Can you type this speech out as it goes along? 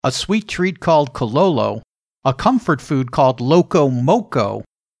a sweet treat called Kololo, a comfort food called Loco Moco,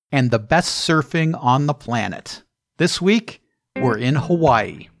 and the best surfing on the planet. This week, we're in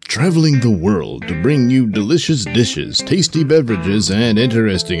Hawaii. Traveling the world to bring you delicious dishes, tasty beverages, and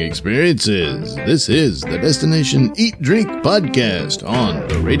interesting experiences. This is the Destination Eat Drink Podcast on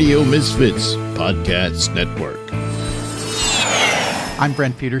the Radio Misfits Podcast Network. I'm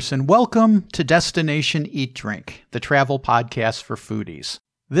Brent Peterson. Welcome to Destination Eat Drink, the travel podcast for foodies.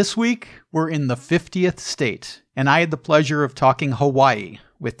 This week, we're in the 50th state, and I had the pleasure of talking Hawaii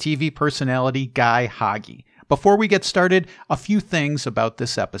with TV personality Guy Hagi. Before we get started, a few things about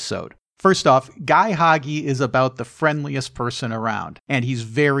this episode. First off, Guy Hagi is about the friendliest person around, and he's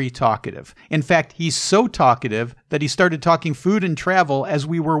very talkative. In fact, he's so talkative that he started talking food and travel as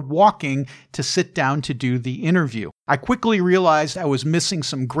we were walking to sit down to do the interview. I quickly realized I was missing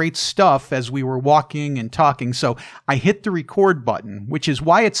some great stuff as we were walking and talking, so I hit the record button, which is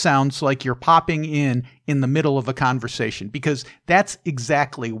why it sounds like you're popping in the middle of a conversation, because that's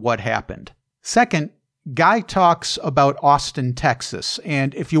exactly what happened. Second, Guy talks about Austin, Texas,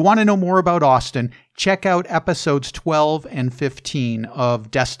 and if you want to know more about Austin, check out episodes 12 and 15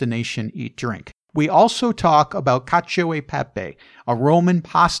 of Destination Eat Drink. We also talk about cacio e pepe, a Roman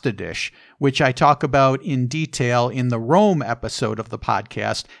pasta dish, which I talk about in detail in the Rome episode of the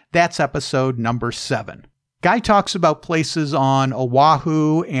podcast. That's episode number 7. Guy talks about places on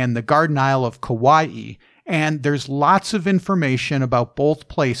Oahu and the Garden Isle of Kauai, and there's lots of information about both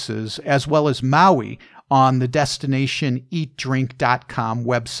places, as well as Maui, on the destinationeatdrink.com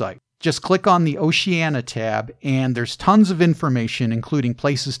website. Just click on the Oceania tab, and there's tons of information, including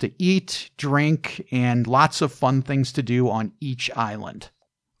places to eat, drink, and lots of fun things to do on each island.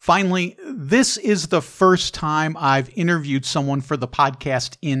 Finally, this is the first time I've interviewed someone for the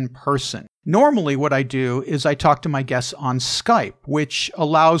podcast in person. Normally, what I do is I talk to my guests on Skype, which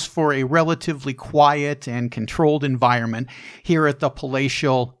allows for a relatively quiet and controlled environment here at the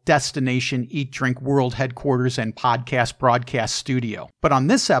palatial Destination Eat Drink World Headquarters and Podcast Broadcast Studio. But on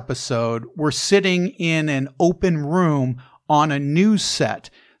this episode, we're sitting in an open room on a news set.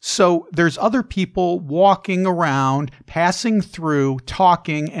 So there's other people walking around, passing through,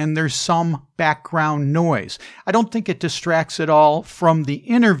 talking, and there's some background noise. I don't think it distracts at all from the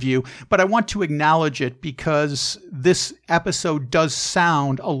interview, but I want to acknowledge it because this episode does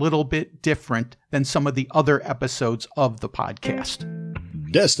sound a little bit different than some of the other episodes of the podcast.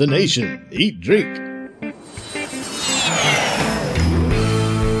 Destination Eat Drink.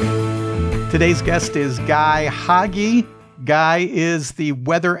 Today's guest is Guy Hagi. Guy is the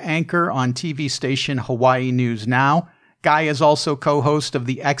weather anchor on TV station Hawaii News Now. Guy is also co-host of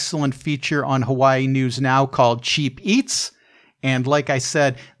the excellent feature on Hawaii News Now called Cheap Eats. And like I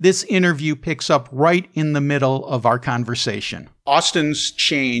said, this interview picks up right in the middle of our conversation. Austin's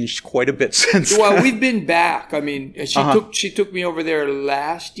changed quite a bit since then. Well, we've been back. I mean, she took me over there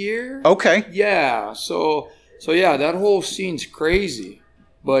last year. Okay. Yeah. So yeah, that whole scene's crazy.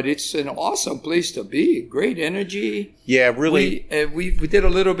 But it's an awesome place to be. Great energy. Yeah, really. We did a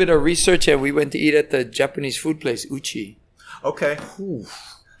little bit of research and we went to eat at the Japanese food place, Uchi. Okay. Ooh.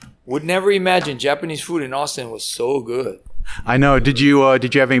 Would never imagine Japanese food in Austin was so good. I know. Did you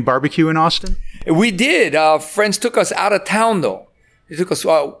have any barbecue in Austin? We did. Friends took us out of town though. They took us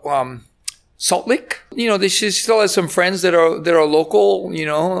Salt Lake. You know, she still has some friends that are local,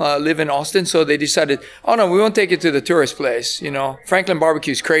 live in Austin. So they decided, oh no, we won't take it to the tourist place. Franklin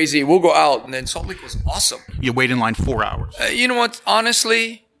Barbecue's crazy. We'll go out. And then Salt Lake was awesome. You wait in line 4 hours. You know what?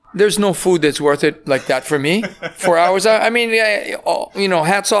 Honestly, there's no food that's worth it like that for me. 4 hours. I mean,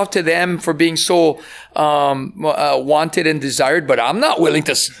 hats off to them for being so wanted and desired, but I'm not willing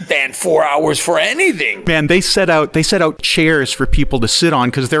to stand 4 hours for anything. Man, they set out chairs for people to sit on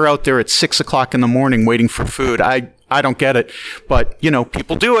because they're out there at 6 o'clock in the morning waiting for food. I don't get it, but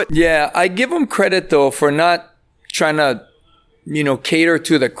people do it. Yeah, I give them credit though for not trying to, cater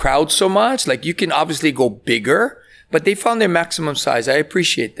to the crowd so much. Like you can obviously go bigger. But they found their maximum size. I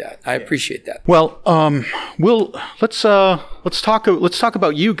appreciate that. Well, let's talk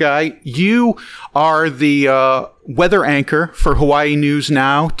about you, Guy. You are the weather anchor for Hawaii News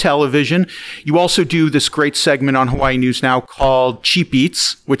Now television. You also do this great segment on Hawaii News Now called Cheap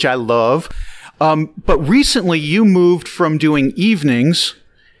Eats, which I love. But recently you moved from doing evenings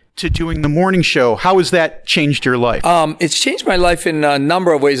to doing the morning show. How has that changed your life? It's changed my life in a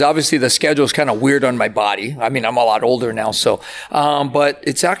number of ways. Obviously, the schedule is kind of weird on my body. I mean, I'm a lot older now, so. But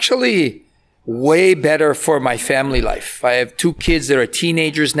it's actually way better for my family life. I have 2 kids that are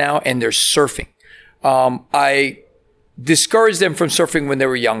teenagers now, and they're surfing. I discouraged them from surfing when they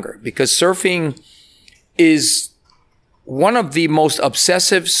were younger because surfing is one of the most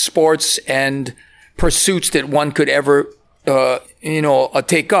obsessive sports and pursuits that one could ever,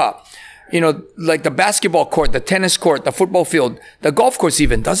 take up. Like the basketball court, the tennis court, the football field, the golf course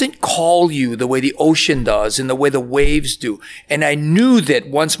even doesn't call you the way the ocean does and the way the waves do. And I knew that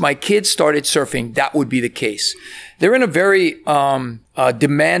once my kids started surfing, that would be the case. They're in a very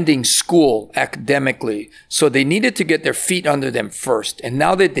demanding school academically, so they needed to get their feet under them first. And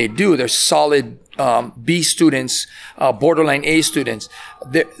now that they do, they're solid B students, borderline A students.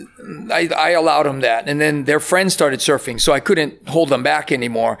 I allowed them that. And then their friends started surfing, so I couldn't hold them back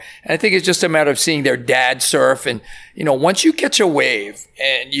anymore. And I think it's just a matter of seeing their dad surf. And, once you catch a wave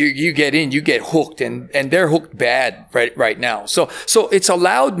and you get in, you get hooked, and they're hooked bad right now. So it's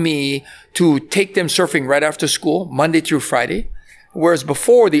allowed me to take them surfing right after school, Monday through Friday. Whereas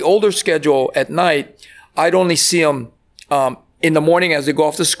before, the older schedule at night, I'd only see them in the morning as they go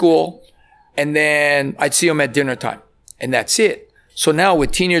off to school, and then I'd see them at dinner time, and that's it. So now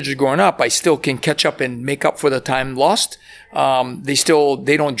with teenagers growing up, I still can catch up and make up for the time lost. They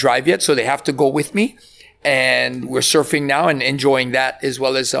don't drive yet, so they have to go with me. And we're surfing now and enjoying that as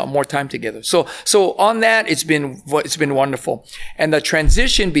well as more time together. So on that, it's been wonderful. And the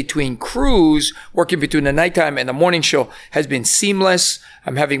transition between crews, working between the nighttime and the morning show, has been seamless.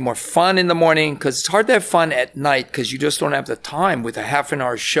 I'm having more fun in the morning because it's hard to have fun at night because you just don't have the time. With a half an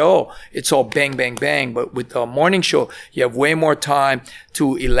hour show, it's all bang, bang, bang. But with the morning show, you have way more time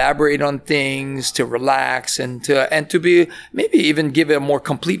to elaborate on things, to relax, and to be maybe even give it a more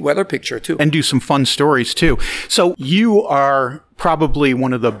complete weather picture too. And do some fun stories too. So you are probably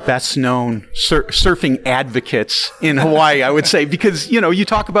one of the best known surfing advocates in Hawaii, I would say, because, you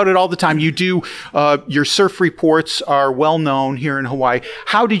talk about it all the time. You do, your surf reports are well known here in Hawaii.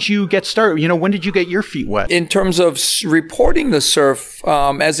 How did you get started? When did you get your feet wet? In terms of reporting the surf,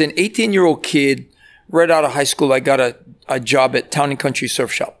 as an 18-year-old kid, right out of high school, I got a job at Town and Country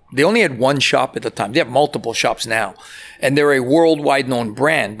Surf Shop. They only had one shop at the time. They have multiple shops now, and they're a worldwide known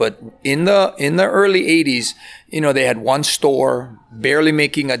brand. But in the early 80s, they had one store, barely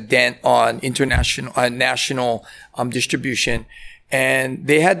making a dent on national distribution, and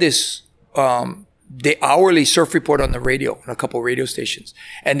they had this the hourly surf report on the radio on a couple of radio stations,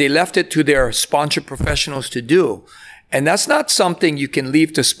 and they left it to their sponsored professionals to do. And that's not something you can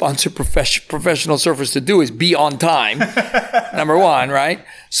leave to sponsor professional surfers to do, is be on time. Number one, right?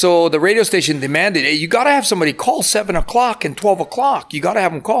 So the radio station demanded, hey, you got to have somebody call 7 o'clock and 12 o'clock. You got to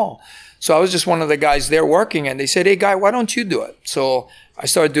have them call. So I was just one of the guys there working, and they said, hey, guy, why don't you do it? So I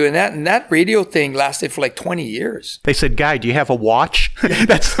started doing that, and that radio thing lasted for like 20 years. They said, guy, do you have a watch?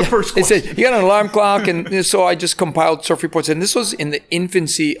 That's the first question. They said, you got an alarm clock? And so I just compiled surf reports. And this was in the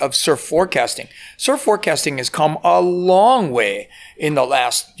infancy of surf forecasting. Surf forecasting has come a long way in the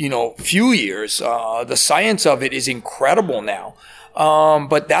last, few years. The science of it is incredible now.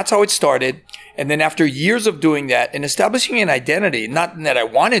 But that's how it started. And then after years of doing that and establishing an identity, not that I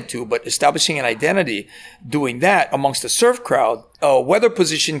wanted to, but establishing an identity doing that amongst the surf crowd, a weather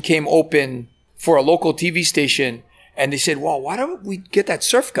position came open for a local TV station. And they said, well, why don't we get that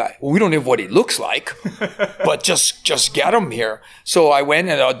surf guy? Well, we don't know what he looks like, but just get him here. So I went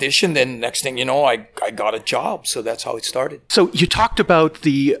and auditioned, and next thing you know, I got a job. So that's how it started. So you talked about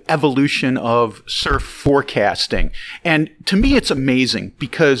the evolution of surf forecasting. And to me, it's amazing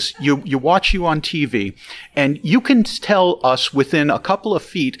because you watch you on TV, and you can tell us within a couple of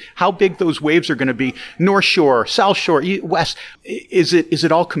feet how big those waves are going to be. North Shore, South Shore, West. Is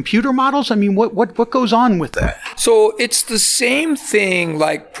it all computer models? I mean, what goes on with that? So it's the same thing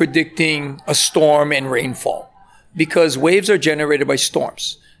like predicting a storm and rainfall, because waves are generated by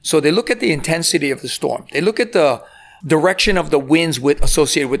storms. So they look at the intensity of the storm. They look at the direction of the winds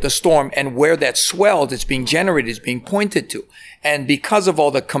associated with the storm and where that swell that's being generated is being pointed to. And because of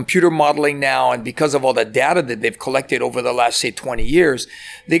all the computer modeling now and because of all the data that they've collected over the last, say, 20 years,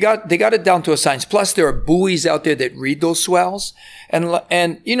 they got it down to a science. Plus, there are buoys out there that read those swells. And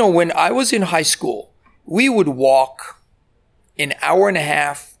when I was in high school, we would walk an hour and a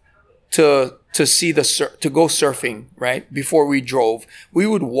half to go surfing, right? Before we drove, we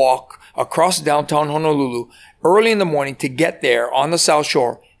would walk across downtown Honolulu early in the morning to get there on the South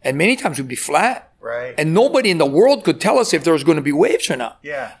Shore. And many times we'd be flat. Right. And nobody in the world could tell us if there was going to be waves or not.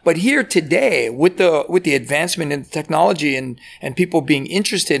 Yeah. But here today, with the advancement in technology and people being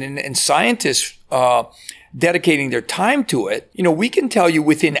interested and scientists, dedicating their time to it, we can tell you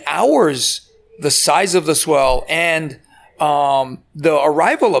within hours the size of the swell and the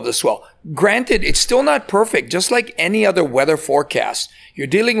arrival of the swell. Granted, it's still not perfect. Just like any other weather forecast, you're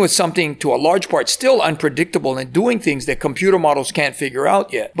dealing with something to a large part still unpredictable and doing things that computer models can't figure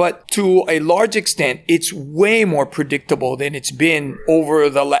out yet. But to a large extent, it's way more predictable than it's been over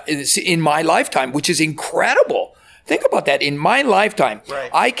in my lifetime, which is incredible. Think about that. In my lifetime,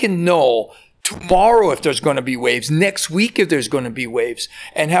 I can know tomorrow if there's going to be waves, next week if there's going to be waves,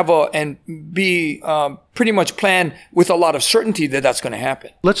 and be pretty much plan with a lot of certainty that that's going to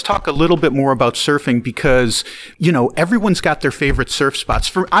happen. Let's talk a little bit more about surfing because, everyone's got their favorite surf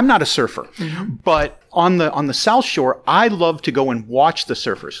spots. I'm not a surfer, but on the South Shore, I love to go and watch the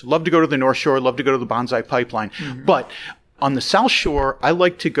surfers. Love to go to the North Shore, love to go to the Bonsai Pipeline. But on the South Shore, I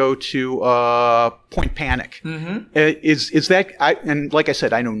like to go to Point Panic. Is that, and like I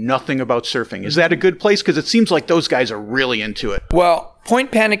said, I know nothing about surfing. Is that a good place? Because it seems like those guys are really into it. Well,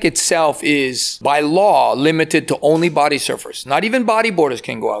 Point Panic itself is, by law, limited to only body surfers. Not even bodyboarders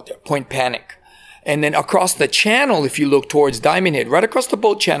can go out there. Point Panic. And then across the channel, if you look towards Diamond Head, right across the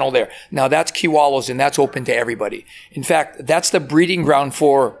boat channel there, now that's Kewalos, and that's open to everybody. In fact, that's the breeding ground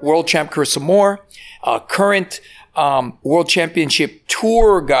for world champ Carissa Moore, current World Championship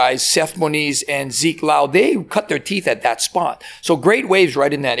Tour guys, Seth Moniz and Zeke Lau. They cut their teeth at that spot. So great waves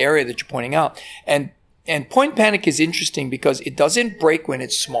right in that area that you're pointing out. And Point Panic is interesting because it doesn't break when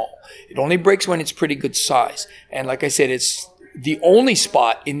it's small. It only breaks when it's pretty good size. And like I said, it's the only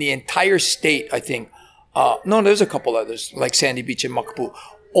spot in the entire state, I think. No, there's a couple others like Sandy Beach and Makapu,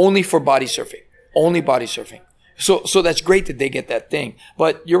 only for body surfing. Only body surfing. So that's great that they get that thing.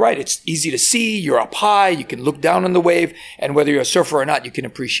 But you're right. It's easy to see. You're up high. You can look down on the wave. And whether you're a surfer or not, you can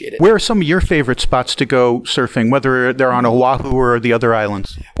appreciate it. Where are some of your favorite spots to go surfing, whether they're on Oahu or the other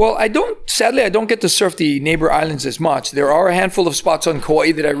islands? Well, sadly, I don't get to surf the neighbor islands as much. There are a handful of spots on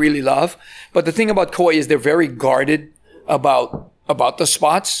Kauai that I really love. But the thing about Kauai is they're very guarded about the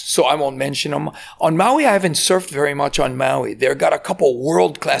spots, so I won't mention them. On Maui, I haven't surfed very much on Maui. They've got a couple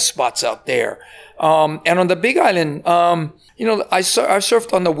world-class spots out there. And on the Big Island, I've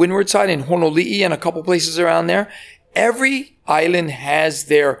surfed on the windward side in Honolulu and a couple places around there. Every island has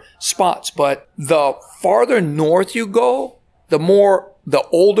their spots, but the farther north you go, the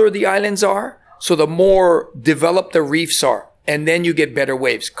older the islands are, so the more developed the reefs are. And then you get better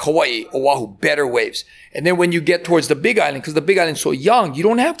waves. Kauai, Oahu, better waves. And then when you get towards the Big Island, because the Big Island's so young, you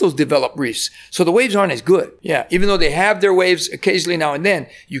don't have those developed reefs. So the waves aren't as good. Yeah. Even though they have their waves occasionally now and then,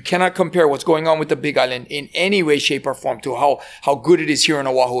 you cannot compare what's going on with the Big Island in any way, shape, or form to how good it is here in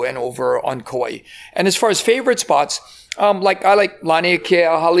Oahu and over on Kauai. And as far as favorite spots, I like Laniakea,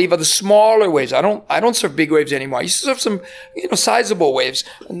 Haleiwa, the smaller waves. I don't surf big waves anymore. I used to surf some, sizable waves.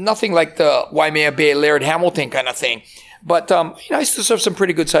 Nothing like the Waimea Bay, Laird Hamilton kind of thing. But I used to surf some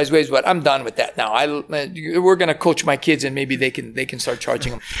pretty good sized waves, but I'm done with that now. We're going to coach my kids, and maybe they can start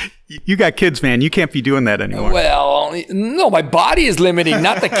charging them. You got kids, man. You can't be doing that anymore. Well, no, my body is limiting,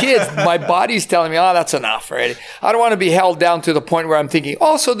 not the kids. My body's telling me, that's enough already. I don't want to be held down to the point where I'm thinking,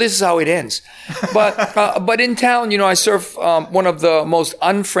 so this is how it ends. But in town, I surf one of the most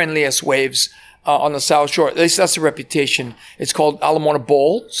unfriendliest waves on the South Shore. At least that's the reputation. It's called Alamona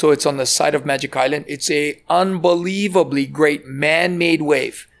Bowl. So it's on the side of Magic Island. It's a unbelievably great man-made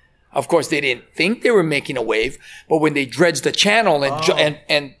wave. Of course, they didn't think they were making a wave, but when they dredged the channel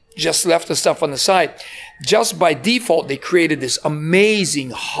and just left the stuff on the side, just by default, they created this amazing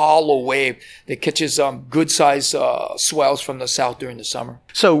hollow wave that catches good size swells from the south during the summer.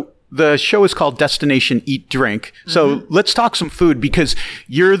 So the show is called Destination Eat Drink. So let's talk some food because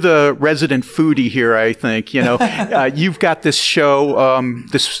you're the resident foodie here, I think. You've got this show,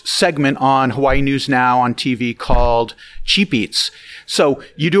 this segment on Hawaii News Now on TV called Cheap Eats. So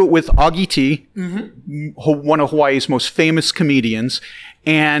you do it with Augie T, one of Hawaii's most famous comedians.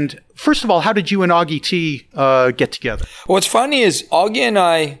 And first of all, how did you and Augie T get together? What's funny is Augie and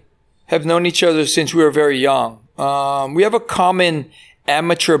I have known each other since we were very young. We have a common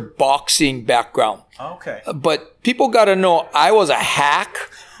amateur boxing background. Okay. But people got to know I was a hack.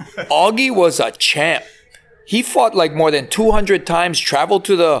 Augie was a champ. He fought like more than 200 times, traveled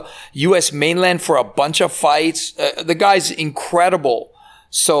to the U.S. mainland for a bunch of fights. The guy's incredible.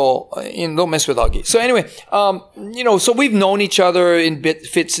 So, don't mess with Augie. So anyway, so we've known each other in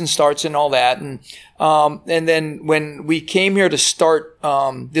fits and starts and all that. And then when we came here to start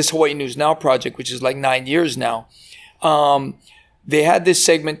this Hawaii News Now project, which is like 9 years now, they had this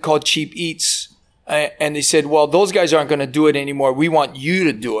segment called Cheap Eats, and they said, well, those guys aren't going to do it anymore. We want you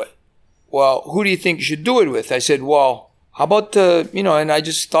to do it. Well, who do you think you should do it with? I said, well, how about, and I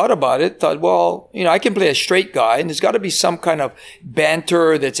just thought about it, well, I can play a straight guy and there's got to be some kind of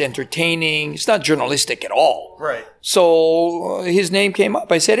banter that's entertaining. It's not journalistic at all. Right. So his name came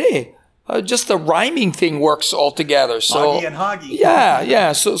up. I said, hey, just the rhyming thing works altogether. So Hoggy and Hoggy.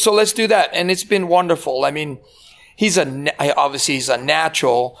 Yeah. So let's do that. And it's been wonderful. I mean, obviously he's a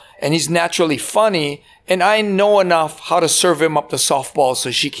natural and he's naturally funny. And I know enough how to serve him up the softball so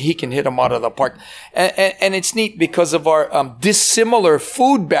he can hit him out of the park. And it's neat because of our dissimilar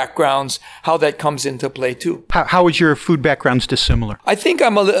food backgrounds, how that comes into play too. How is your food backgrounds dissimilar? I think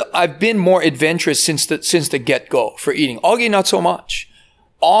I've been more adventurous since the get-go for eating. Augie, not so much.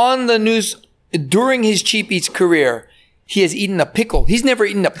 On the news, during his Cheap Eats career, he has eaten a pickle. He's never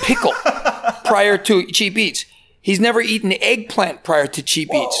eaten a pickle prior to Cheap Eats. He's never eaten eggplant prior to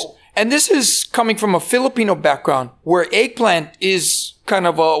Cheap Eats. And this is coming from a Filipino background where eggplant is kind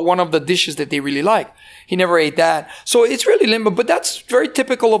of one of the dishes that they really like. He never ate that. So it's really limited, but that's very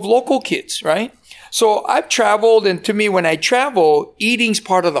typical of local kids, right? So I've traveled, and to me, when I travel, eating's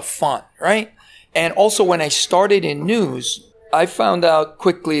part of the fun, right? And also when I started in news, I found out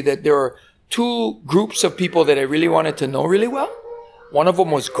quickly that there are two groups of people that I really wanted to know really well. One of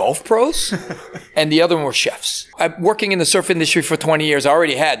them was golf pros, and the other one were chefs. I'm working in the surf industry for 20 years. I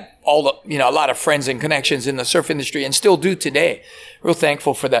already had a lot of friends and connections in the surf industry, and still do today. Real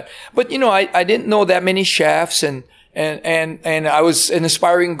thankful for that. But I didn't know that many chefs, and I was an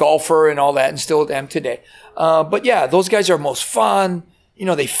aspiring golfer and all that, and still am today. But yeah, those guys are most fun.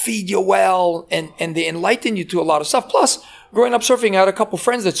 They feed you well, and they enlighten you to a lot of stuff. Plus, growing up surfing, I had a couple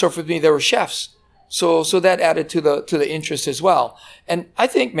friends that surfed with me that were chefs. So that added to the interest as well. And I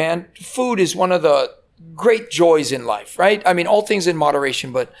think, man, food is one of the great joys in life, right? I mean, all things in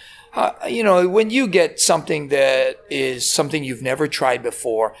moderation, but when you get something that is something you've never tried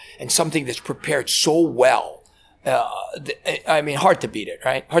before and something that's prepared so well, hard to beat it,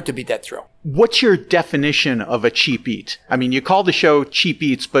 right? Hard to beat that thrill. What's your definition of a cheap eat? I mean, you call the show Cheap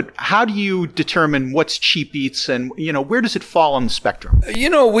Eats, but how do you determine what's cheap eats and, where does it fall on the spectrum?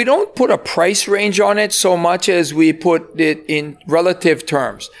 We don't put a price range on it so much as we put it in relative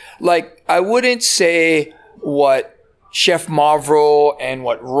terms. Like, I wouldn't say what Chef Mavro and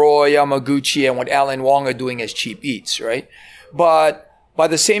what Roy Yamaguchi and what Alan Wong are doing as cheap eats, right? But by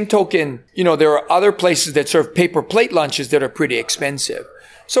the same token, there are other places that serve paper plate lunches that are pretty expensive.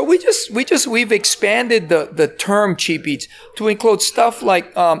 So we've expanded the term cheap eats to include stuff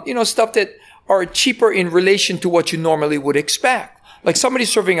like, stuff that are cheaper in relation to what you normally would expect. Like somebody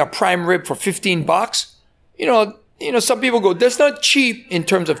serving a prime rib for $15. Some people go, that's not cheap in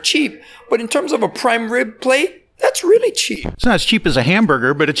terms of cheap, but in terms of a prime rib plate, that's really cheap. It's not as cheap as a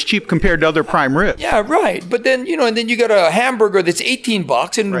hamburger, but it's cheap compared to other prime ribs. Yeah, right. But then, and then you got a hamburger that's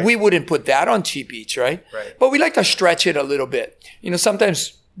 $18, and right. We wouldn't put that on Cheap Eats, right? But we like to stretch it a little bit.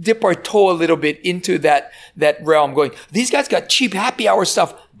 Sometimes dip our toe a little bit into that realm going, these guys got cheap happy hour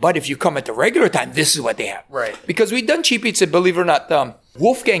stuff, but if you come at the regular time, this is what they have. Right. Because we've done Cheap Eats at, believe it or not,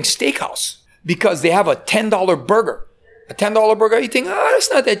 Wolfgang Steakhouse, because they have a $10 burger. A $10 burger, you think,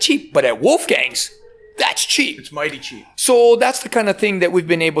 that's not that cheap. But at Wolfgang's, that's cheap. It's mighty cheap. So that's the kind of thing that we've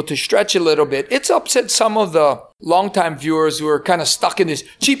been able to stretch a little bit. It's upset some of the longtime viewers who are kind of stuck in this.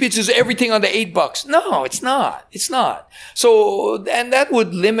 Cheap Eats is everything under $8. No, it's not. It's not. So, and that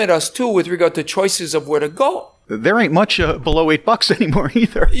would limit us too with regard to choices of where to go. There ain't much below $8 anymore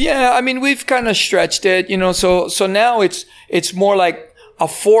either. Yeah, I mean, we've kind of stretched it, so now it's more like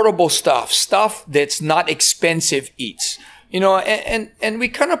affordable stuff that's not expensive eats. And we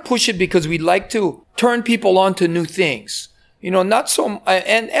kind of push it because we like to turn people on to new things. Not so,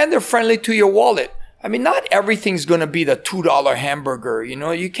 and they're friendly to your wallet. I mean, not everything's going to be the $2 hamburger.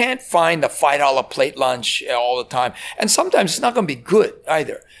 You can't find the $5 plate lunch all the time. And sometimes it's not going to be good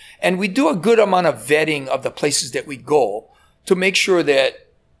either. And we do a good amount of vetting of the places that we go to make sure that,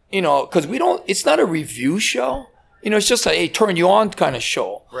 because it's not a review show. It's just a turn you on kind of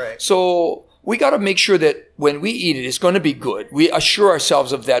show. Right. So we got to make sure that when we eat it, it's going to be good. We assure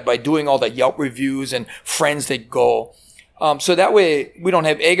ourselves of that by doing all the Yelp reviews and friends that go. So that way we don't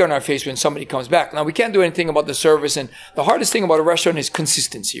have egg on our face when somebody comes back. Now, we can't do anything about the service. And the hardest thing about a restaurant is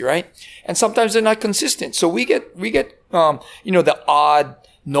consistency, right? And sometimes they're not consistent. So we get the odd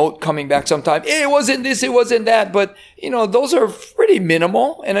note coming back sometime. It wasn't this, it wasn't that. But, those are pretty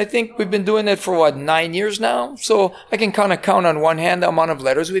minimal. And I think we've been doing it for 9 years now. So I can kind of count on one hand the amount of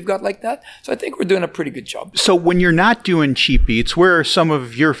letters we've got like that. So I think we're doing a pretty good job. So when you're not doing Cheap Eats, where are some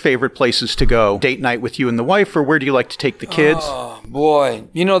of your favorite places to go? Date night with you and the wife, or where do you like to take the kids? Oh, boy.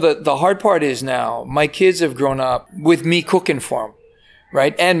 The hard part is now my kids have grown up with me cooking for them,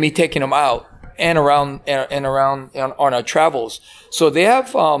 right? And me taking them out. and around on our travels. So they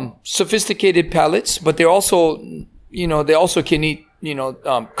have sophisticated palates, but they also can eat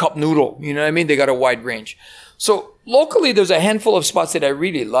cup noodle. You know what I mean? They got a wide range. So locally, there's a handful of spots that I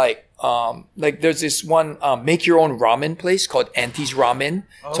really like. Like there's this one make your own ramen place called Auntie's Ramen.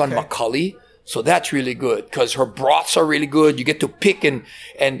 It's on McCully. So that's really good because her broths are really good. You get to pick and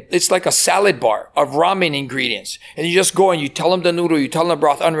it's like a salad bar of ramen ingredients. And you just go and you tell them the noodle, you tell them the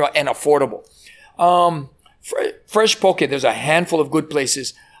broth, and affordable. Fresh poke, there's a handful of good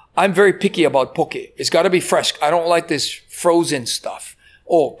places. I'm very picky about poke. It's got to be fresh. I don't like this frozen stuff.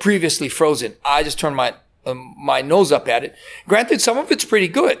 Oh, previously frozen. I just turn my nose up at it. Granted, some of it's pretty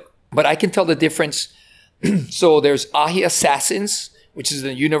good, but I can tell the difference. So there's Ahi Assassins, which is in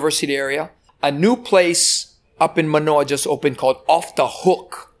the university area. A new place up in Manoa just opened called Off the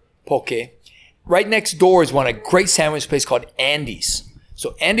Hook Poke. Right next door is a great sandwich place called Andy's.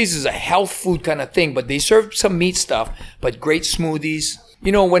 So Andy's is a health food kind of thing, but they serve some meat stuff, but great smoothies.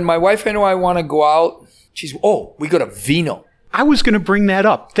 When my wife and I want to go out, we go to Vino. I was going to bring that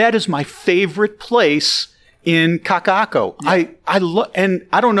up. That is my favorite place in Kaka'ako. Yeah. And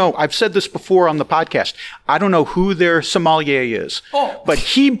I don't know, I've said this before on the podcast. I don't know who their sommelier is, but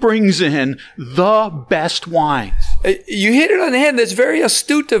he brings in the best wines. You hit it on the head. That's very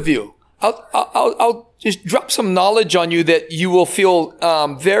astute of you. I'll just drop some knowledge on you that you will feel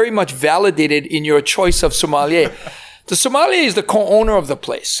very much validated in your choice of sommelier. The sommelier is the co-owner of the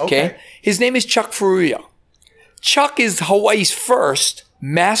place. Okay. His name is Chuck Furuya. Chuck is Hawaii's first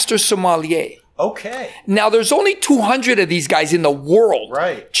master sommelier. Okay. Now, there's only 200 of these guys in the world.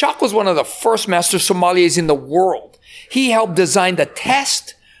 Right. Chuck was one of the first master sommeliers in the world. He helped design the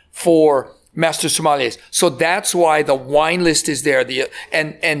test for master sommeliers. So that's why the wine list is there.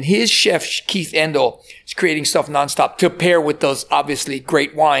 And his chef, Keith Endo, is creating stuff nonstop to pair with those obviously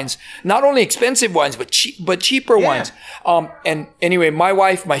great wines. Not only expensive wines, but cheaper wines. And anyway, my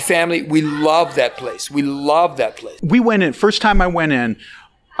wife, my family, we love that place. We went in, first time I went in,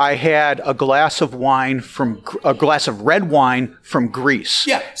 I had a glass of red wine from Greece.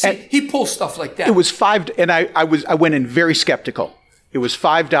 Yeah, see, he pulls stuff like that. It was and I went in very skeptical. It was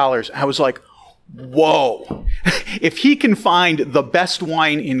 $5. I was like, whoa. If he can find the best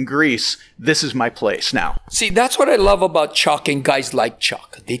wine in Greece, this is my place now. See, that's what I love about Chuck and guys like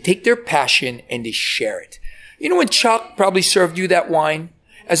Chuck. They take their passion and they share it. When Chuck probably served you that wine,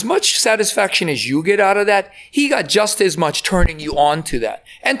 as much satisfaction as you get out of that, he got just as much turning you on to that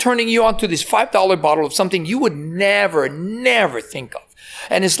and turning you on to this $5 bottle of something you would never think of.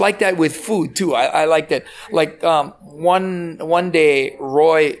 And it's like that with food too. I like that. Like, one day,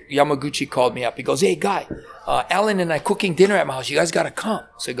 Roy Yamaguchi called me up. He goes, "Hey, guy, Alan and I cooking dinner at my house. You guys got to come."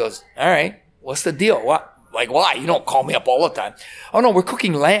 So he goes, "All right, what's the deal? What? Like, why? You don't call me up all the time." "Oh no, we're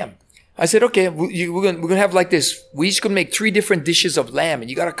cooking lamb." I said, "Okay, we're gonna have like this. We each gonna make 3 different dishes of lamb, and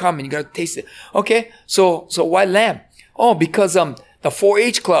you gotta come and you gotta taste it." "Okay, so why lamb?" "Oh, because the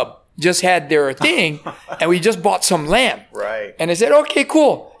 4-H club just had their thing, and we just bought some lamb." Right. And I said, "Okay,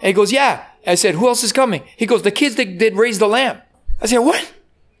 cool." And he goes, "Yeah." I said, "Who else is coming?" He goes, "The kids that raised the lamb." I said, "What?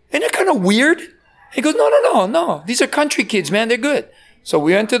 Isn't that kind of weird?" He goes, No. These are country kids, man. They're good." So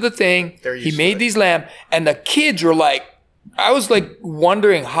we went to the thing. He made these lamb, and the kids were like, I was like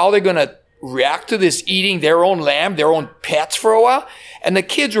wondering how they're going to react to this, eating their own lamb, their own pets for a while. And the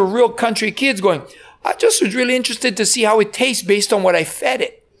kids were real country kids going, "I just was really interested to see how it tastes based on what I fed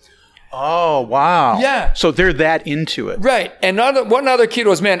it." Oh, wow. Yeah. So they're that into it. Right. And one other kid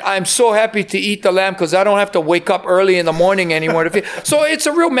was, "Man, I'm so happy to eat the lamb because I don't have to wake up early in the morning anymore to feed." So it's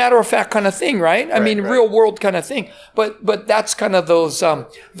a real matter of fact kind of thing, right? I mean, real world kind of thing. But that's kind of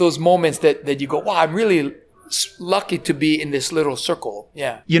those moments that you go, "Wow, I'm really lucky to be in this little circle."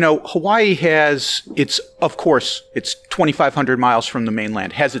 Yeah. Hawaii has it's 2,500 miles from the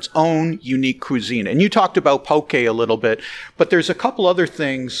mainland, has its own unique cuisine. And you talked about poke a little bit, but there's a couple other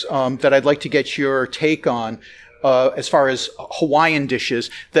things that I'd like to get your take on as far as Hawaiian dishes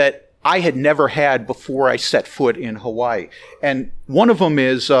that I had never had before I set foot in Hawaii. And one of them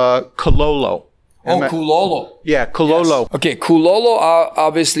is kulolo. Kulolo. Yeah, kulolo. Yes. Okay, kulolo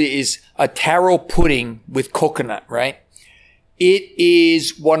obviously is a taro pudding with coconut, right? It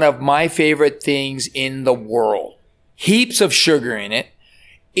is one of my favorite things in the world. Heaps of sugar in it.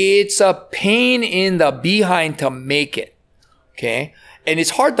 It's a pain in the behind to make it, okay? And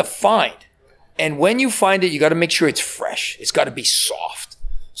it's hard to find. And when you find it, you got to make sure it's fresh. It's got to be soft.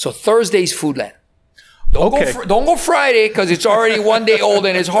 So Thursday's Foodland. Don't go Friday because it's already one day old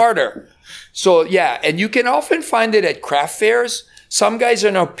and it's harder. So yeah, and you can often find it at craft fairs. Some guys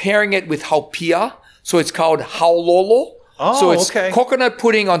are now pairing it with haupia, so it's called haololo. Oh, so it's okay. coconut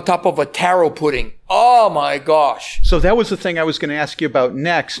pudding on top of a taro pudding. Oh my gosh. So that was the thing I was going to ask you about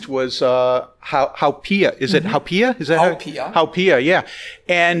next was haupia. Is it haupia? Is that Haupia. Haupia, yeah.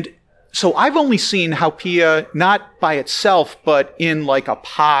 And so I've only seen haupia not by itself, but in like a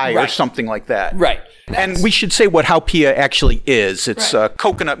pie or Right. something like that. Right. And we should say what haupia actually is. It's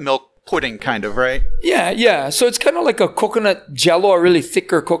coconut milk pudding kind of, right? Yeah. So it's kind of like a coconut jello, a really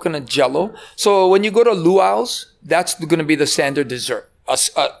thicker coconut jello. So when you go to luau's, that's going to be the standard dessert.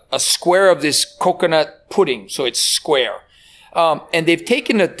 A square of this coconut pudding. So it's square. And they've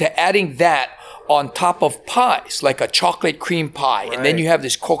taken it to adding that on top of pies, like a chocolate cream pie. Right. And then you have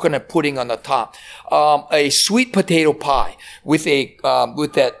this coconut pudding on the top. A sweet potato pie with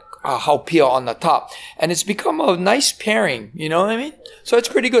that haupia on the top. And it's become a nice pairing, you know what I mean? So it's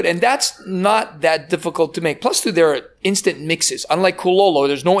pretty good. And that's not that difficult to make. Plus, there are instant mixes. Unlike kulolo,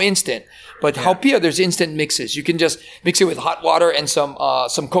 there's no instant. But haupia, there's instant mixes. You can just mix it with hot water and some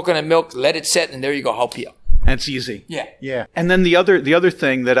coconut milk, let it set, and there you go, haupia. That's easy. Yeah. Yeah. And then the other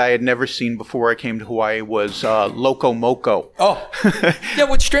thing that I had never seen before I came to Hawaii was loco moco. Oh. Yeah,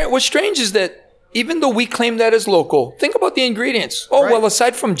 what's strange is that even though we claim that as local, think about the ingredients. Oh, Right. well,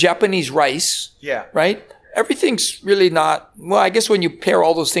 aside from Japanese rice, Yeah. right? Everything's really not, well, I guess when you pair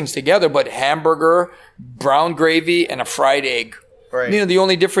all those things together, but hamburger, brown gravy, and a fried egg. Right. You know, the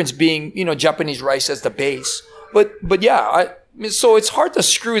only difference being, Japanese rice as the base. But yeah, so it's hard to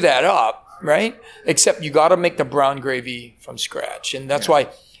screw that up, right? Except you got to make the brown gravy from scratch. And that's why,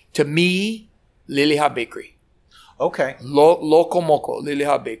 to me, Liliha Bakery. Okay. Loco Moco,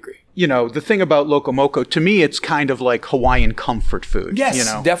 Liliha Bakery. You know, the thing about loco moco, to me, it's kind of like Hawaiian comfort food. Yes, you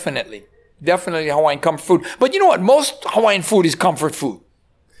know? definitely. Definitely Hawaiian comfort food. But you know what? Most Hawaiian food is comfort food.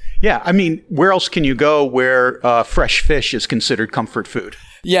 Yeah. I mean, where else can you go where fresh fish is considered comfort food?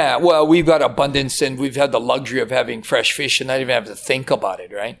 Yeah, well, we've got abundance and we've had the luxury of having fresh fish and not even have to think about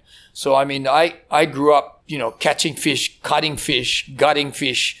it, right? So, I mean, I grew up, catching fish, cutting fish, gutting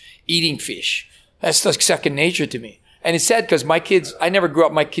fish, eating fish. That's like second nature to me. And it's sad because I never grew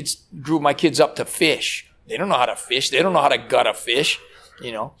my kids up to fish. They don't know how to fish. They don't know how to gut a fish,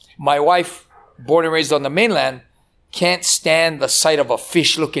 My wife, born and raised on the mainland, can't stand the sight of a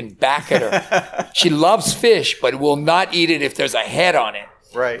fish looking back at her. She loves fish, but will not eat it if there's a head on it.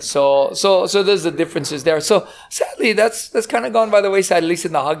 Right. So there's the differences there. So sadly, that's kind of gone by the wayside, at least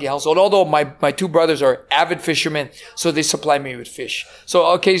in the Hagi household. Although my two brothers are avid fishermen, so they supply me with fish.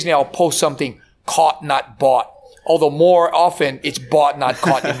 So occasionally I'll post something caught, not bought. Although more often it's bought, not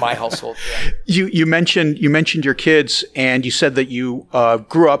caught in my household. Yeah. You mentioned your kids, and you said that you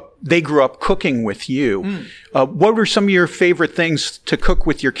they grew up cooking with you. What were some of your favorite things to cook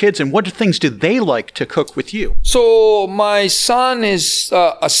with your kids, and what things do they like to cook with you? So my son is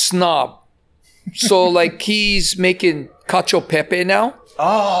a snob. So like he's making cacio pepe now.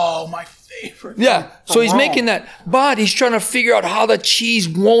 Oh, my favorite. Yeah. So he's making that, but he's trying to figure out how the cheese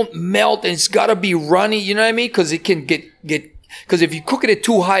won't melt and it's got to be runny. You know what I mean? Because it can because if you cook it at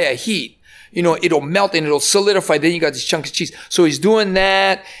too high a heat, it'll melt and it'll solidify. Then you got this chunk of cheese. So he's doing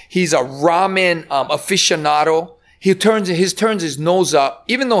that. He's a ramen aficionado. He turns his nose up,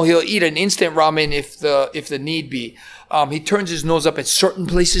 even though he'll eat an instant ramen if the need be. He turns his nose up at certain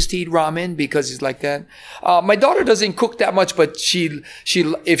places to eat ramen because he's like that. My daughter doesn't cook that much, but she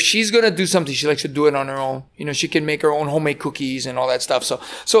if she's gonna do something, she likes to do it on her own. She can make her own homemade cookies and all that stuff. So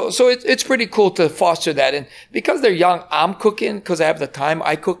it's pretty cool to foster that. And because they're young, I'm cooking because I have the time.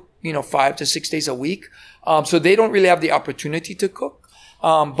 I cook 5 to 6 days a week. So they don't really have the opportunity to cook.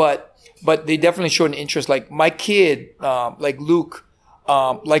 But they definitely show an interest. Like my kid, like Luke,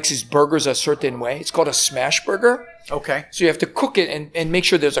 likes his burgers a certain way. It's called a smash burger. Okay. So you have to cook it and make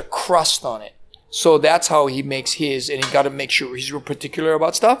sure there's a crust on it. So that's how he makes his, and he got to make sure he's real particular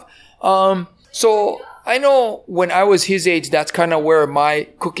about stuff. So I know when I was his age, that's kind of where my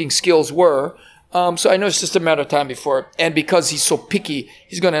cooking skills were. So I know it's just a matter of time before, and because he's so picky,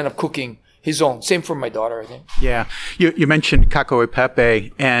 he's going to end up cooking his own. Same for my daughter, I think. Yeah. You mentioned cacio e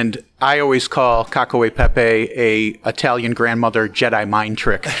pepe, and I always call cacio e pepe a Italian grandmother Jedi mind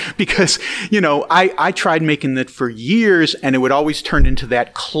trick because, I tried making it for years and it would always turn into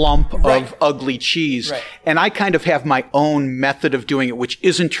that clump of ugly cheese. Right. And I kind of have my own method of doing it, which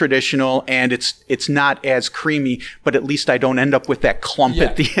isn't traditional and it's not as creamy, but at least I don't end up with that clump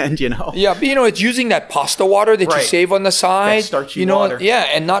at the end, Yeah, but it's using that pasta water that you save on the side. That starchy water. Yeah,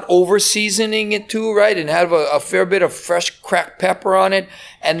 and not over seasoning it too, right? And have a fair bit of fresh cracked pepper on it.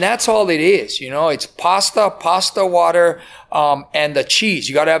 And that's all it is, it's pasta water, and the cheese.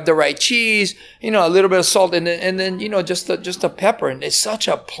 You got to have the right cheese, a little bit of salt, and then just a pepper. And it's such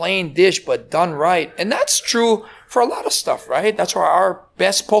a plain dish, but done right. And that's true for a lot of stuff, right? That's why our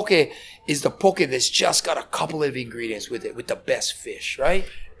best poke is the poke that's just got a couple of ingredients with it, with the best fish, right?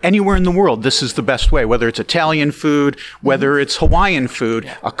 Anywhere in the world, this is the best way, whether it's Italian food, whether it's Hawaiian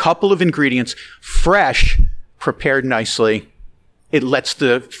food, a couple of ingredients, fresh, prepared nicely. It lets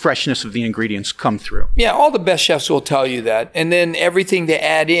the freshness of the ingredients come through. Yeah, all the best chefs will tell you that. And then everything they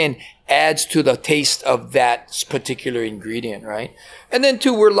add in adds to the taste of that particular ingredient, right? And then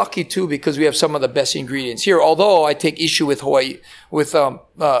too, we're lucky too because we have some of the best ingredients here. Although I take issue with Hawaii, with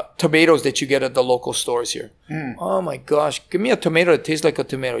tomatoes that you get at the local stores here. Oh my gosh, give me a tomato that tastes like a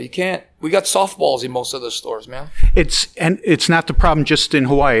tomato. You can't. We got softballs in most of the stores, man. It's not the problem just in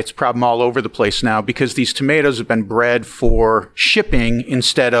Hawaii. It's a problem all over the place now because these tomatoes have been bred for shipping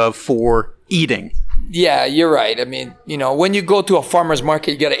instead of for eating. Yeah, you're right. I mean, you know, when you go to a farmer's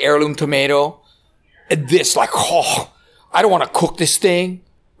market, you get an heirloom tomato. And this, like, oh, I don't want to cook this thing,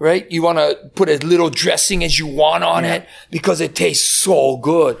 right? You want to put as little dressing as you want on it because it tastes so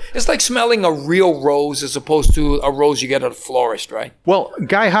good. It's like smelling a real rose as opposed to a rose you get at a florist, right? Well,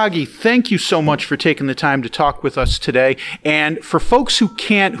 Guy Hagi, thank you so much for taking the time to talk with us today. And for folks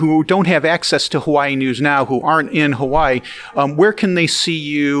who don't have access to Hawaii News Now, who aren't in Hawaii, where can they see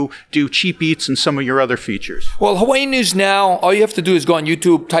you do Cheap Eats and some of your other features? Well, Hawaii News Now, all you have to do is go on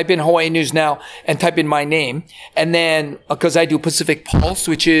YouTube, type in Hawaii News Now, and type in my name. And then, because I do Pacific Pulse,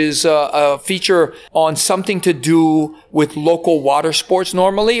 which is a feature on something to do with local water sports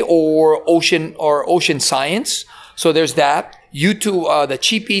normally, or ocean science. So there's that. YouTube, the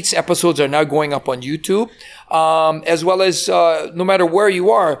Cheap Eats episodes are now going up on YouTube, as well as no matter where you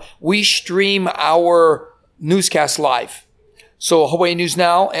are, we stream our newscast live. So Hawaii News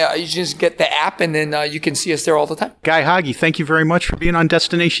Now, you just get the app and then you can see us there all the time. Guy Hagi, thank you very much for being on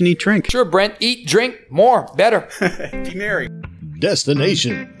Destination Eat Drink. Sure, Brent. Eat, drink, more, better. Be merry.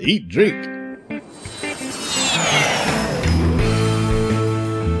 Destination Eat Drink.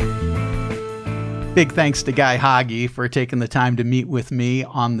 Big thanks to Guy Hagi for taking the time to meet with me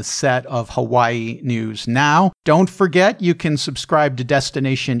on the set of Hawaii News Now. Don't forget, you can subscribe to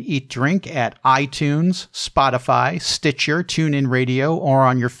Destination Eat Drink at iTunes, Spotify, Stitcher, TuneIn Radio, or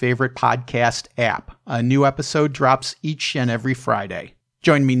on your favorite podcast app. A new episode drops each and every Friday.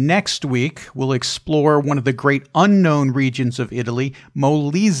 Join me next week. We'll explore one of the great unknown regions of Italy,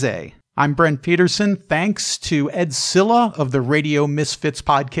 Molise. I'm Brent Peterson. Thanks to Ed Silla of the Radio Misfits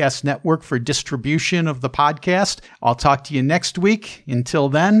Podcast Network for distribution of the podcast. I'll talk to you next week. Until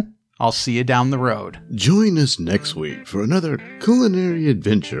then, I'll see you down the road. Join us next week for another culinary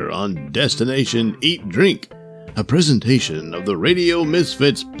adventure on Destination Eat Drink, a presentation of the Radio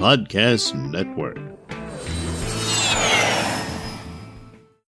Misfits Podcast Network.